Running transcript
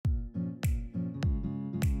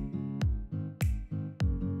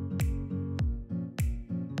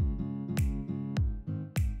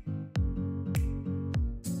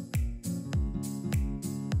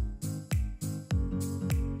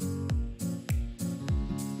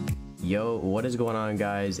Yo, what is going on,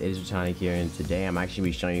 guys? It is Untitled here, and today I'm actually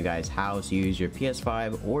be showing you guys how to use your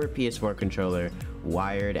PS5 or PS4 controller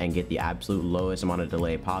wired and get the absolute lowest amount of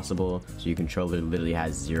delay possible, so your controller literally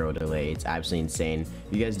has zero delay. It's absolutely insane.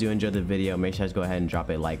 If you guys do enjoy the video, make sure to go ahead and drop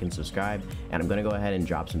a like and subscribe, and I'm gonna go ahead and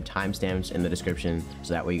drop some timestamps in the description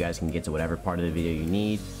so that way you guys can get to whatever part of the video you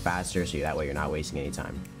need faster, so that way you're not wasting any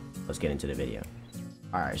time. Let's get into the video.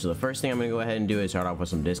 Alright, so the first thing I'm gonna go ahead and do is start off with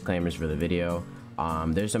some disclaimers for the video.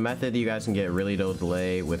 There's a method that you guys can get really low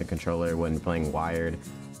delay with a controller when playing wired.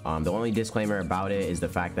 The only disclaimer about it is the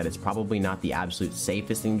fact that it's probably not the absolute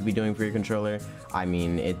safest thing to be doing for your controller. I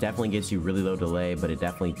mean, it definitely gets you really low delay, but it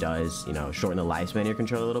definitely does, you know, shorten the lifespan of your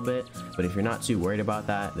controller a little bit. But if you're not too worried about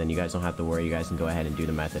that, then you guys don't have to worry. You guys can go ahead and do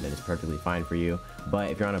the method and it's perfectly fine for you.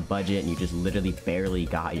 But if you're on a budget and you just literally barely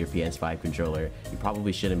got your PS5 controller, you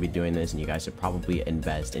probably shouldn't be doing this, and you guys should probably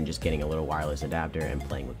invest in just getting a little wireless adapter and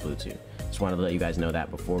playing with Bluetooth. Just wanted to let you guys know that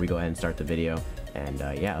before we go ahead and start the video. And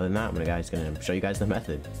yeah, other than that, I'm gonna show you guys the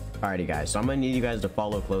method. Alrighty guys, so I'm gonna need you guys to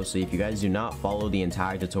follow closely. If you guys do not follow the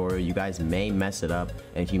entire tutorial, you guys may mess it up.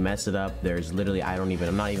 And if you mess it up, there's literally, I'm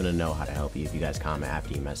not even gonna know how to help you if you guys comment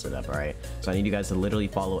after you mess it up, alright? So I need you guys to literally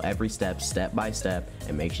follow every step by step,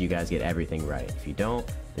 and make sure you guys get everything right. If you don't,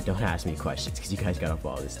 then don't ask me questions, because you guys gotta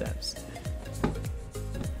follow the steps.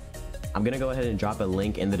 I'm gonna go ahead and drop a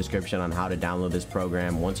link in the description on how to download this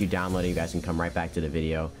program. Once you download it, you guys can come right back to the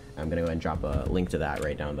video. I'm gonna go ahead and drop a link to that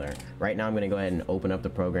right down there. Right now, I'm gonna go ahead and open up the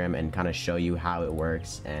program and kind of show you how it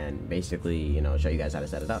works, and basically, you know, show you guys how to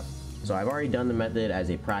set it up. So I've already done the method as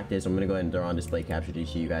a practice. I'm gonna go ahead and throw on display capture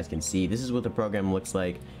just so you guys can see. This is what the program looks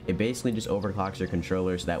like. It basically just overclocks your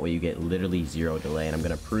controller so that way you get literally zero delay. And I'm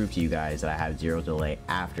gonna prove to you guys that I have zero delay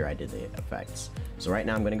after I did the effects. So right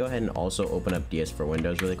now I'm gonna go ahead and also open up DS for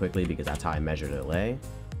Windows really quickly, because that's how I measure delay.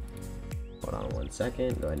 Hold on one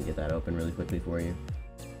second. Go ahead and get that open really quickly for you.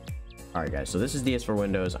 Alright guys, so this is DS for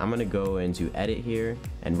Windows. I'm gonna go into edit here,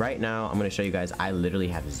 and right now I'm gonna show you guys I literally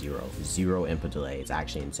have zero input delay. It's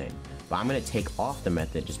actually insane. But I'm gonna take off the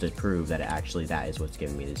method just to prove that that is what's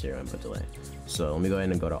giving me the zero input delay. So let me go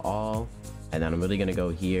ahead and go to all, and then I'm really gonna go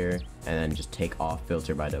here and then just take off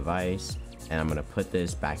filter by device, and I'm gonna put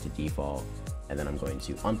this back to default, and then I'm going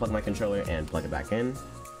to unplug my controller and plug it back in.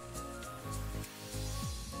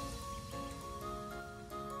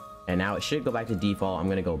 And now it should go back to default. I'm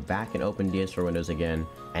gonna go back and open DS for Windows again,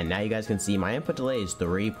 and now you guys can see my input delay is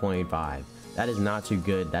 3.5. That is not too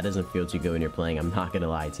good. That doesn't feel too good when you're playing. I'm not gonna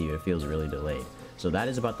lie to you, it feels really delayed. So that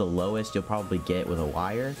is about the lowest you'll probably get with a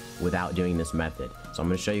wire without doing this method. So I'm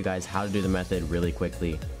gonna show you guys how to do the method really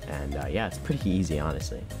quickly, and yeah, it's pretty easy,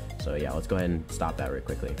 honestly. So yeah, let's go ahead and stop that really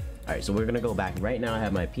quickly. Alright, so we're gonna go back. Right now I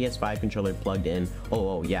have my PS5 controller plugged in.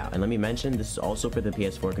 Oh yeah, and let me mention, this is also for the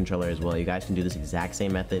PS4 controller as well. You guys can do this exact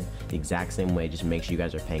same method, the exact same way. Just make sure you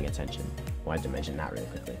guys are paying attention. Wanted to mention that really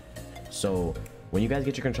quickly. So when you guys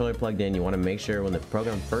get your controller plugged in, you want to make sure when the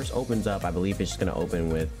program first opens up, I believe it's just going to open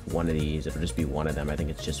with one of these. It'll just be one of them. I think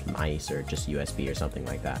it's just mice or just USB or something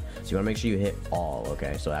like that. So you want to make sure you hit all,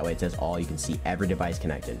 okay? So that way it says all, you can see every device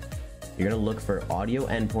connected. You're going to look for audio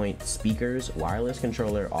endpoint, speakers, wireless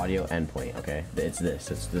controller, audio endpoint, okay? It's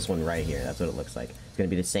this one right here. That's what it looks like. It's going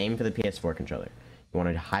to be the same for the PS4 controller. You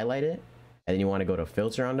want to highlight it, and then you want to go to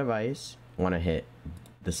filter on device. You want to hit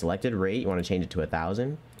the selected rate. You want to change it to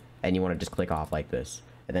 1000. And you want to just click off like this,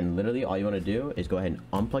 and then literally all you want to do is go ahead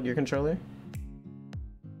and unplug your controller,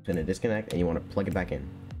 then it disconnect, and you want to plug it back in.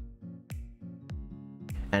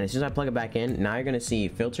 And as soon as I plug it back in, now you're going to see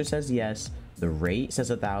filter says yes, the rate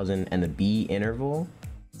says 1000, and the B interval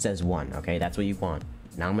says 1. Okay, that's what you want.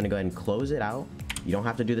 Now I'm going to go ahead and close it out. You don't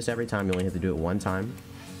have to do this every time, you only have to do it one time.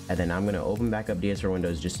 And then I'm going to open back up DS for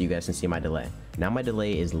Windows just so you guys can see my delay. Now my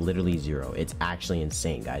delay is literally zero. It's actually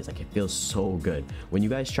insane, guys. Like, it feels so good. When you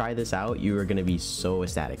guys try this out, you are going to be so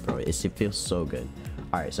ecstatic, bro. It feels so good.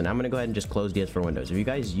 Alright, so now I'm going to go ahead and just close DS for Windows. If you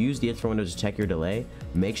guys use DS for Windows to check your delay,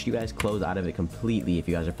 make sure you guys close out of it completely if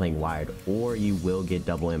you guys are playing wired, or you will get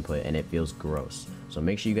double input and it feels gross. So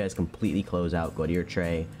make sure you guys completely close out, go to your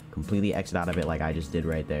tray, completely exit out of it like I just did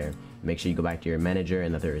right there. Make sure you go back to your manager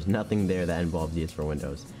and that there is nothing there that involves DS for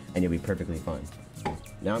Windows, and you'll be perfectly fine.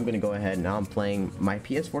 Now I'm going to go ahead, now I'm playing my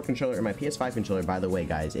PS4 controller, or my PS5 controller, by the way,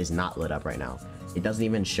 guys, is not lit up right now. It doesn't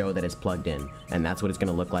even show that it's plugged in, and that's what it's going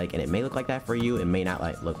to look like. And it may look like that for you, it may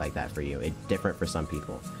not look like that for you. It's different for some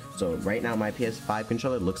people. So right now my PS5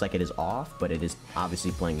 controller looks like it is off, but it is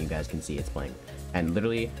obviously playing. You guys can see it's playing. And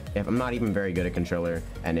literally, if I'm not even very good at controller,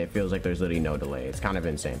 and it feels like there's literally no delay. It's kind of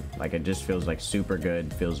insane. Like, it just feels like super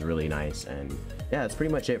good, feels really nice. And yeah, that's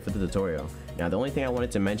pretty much it for the tutorial. Now, the only thing I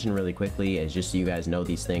wanted to mention really quickly is just so you guys know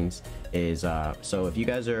these things is, so if you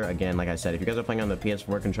guys are, again, like I said, if you guys are playing on the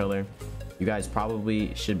PS4 controller, you guys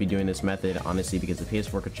probably should be doing this method, honestly, because the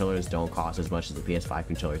PS4 controllers don't cost as much as the PS5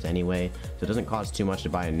 controllers anyway, so it doesn't cost too much to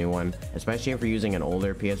buy a new one. Especially if you're using an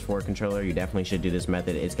older PS4 controller, you definitely should do this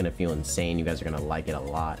method. It's going to feel insane. You guys are going to like it a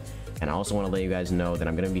lot. And I also want to let you guys know that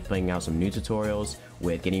I'm going to be putting out some new tutorials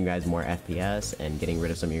with getting you guys more FPS and getting rid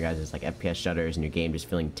of some of your guys' like FPS shudders and your game just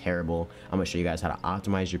feeling terrible. I'm going to show you guys how to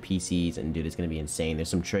optimize your PCs, and dude, it's going to be insane. There's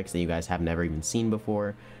some tricks that you guys have never even seen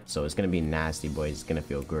before, so it's going to be nasty, boys. It's going to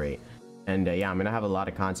feel great. And yeah, I'm gonna have a lot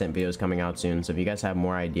of content videos coming out soon, so if you guys have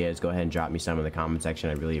more ideas, go ahead and drop me some in the comment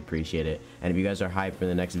section. I really appreciate it. And if you guys are hyped for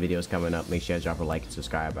the next videos coming up, make sure you guys drop a like and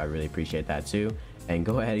subscribe. I really appreciate that too. And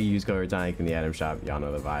go ahead and use code Tonic in the item shop. Y'all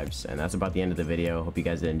know the vibes. And that's about the end of the video. Hope you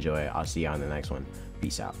guys did enjoy. I'll see you on the next one.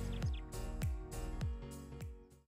 Peace out.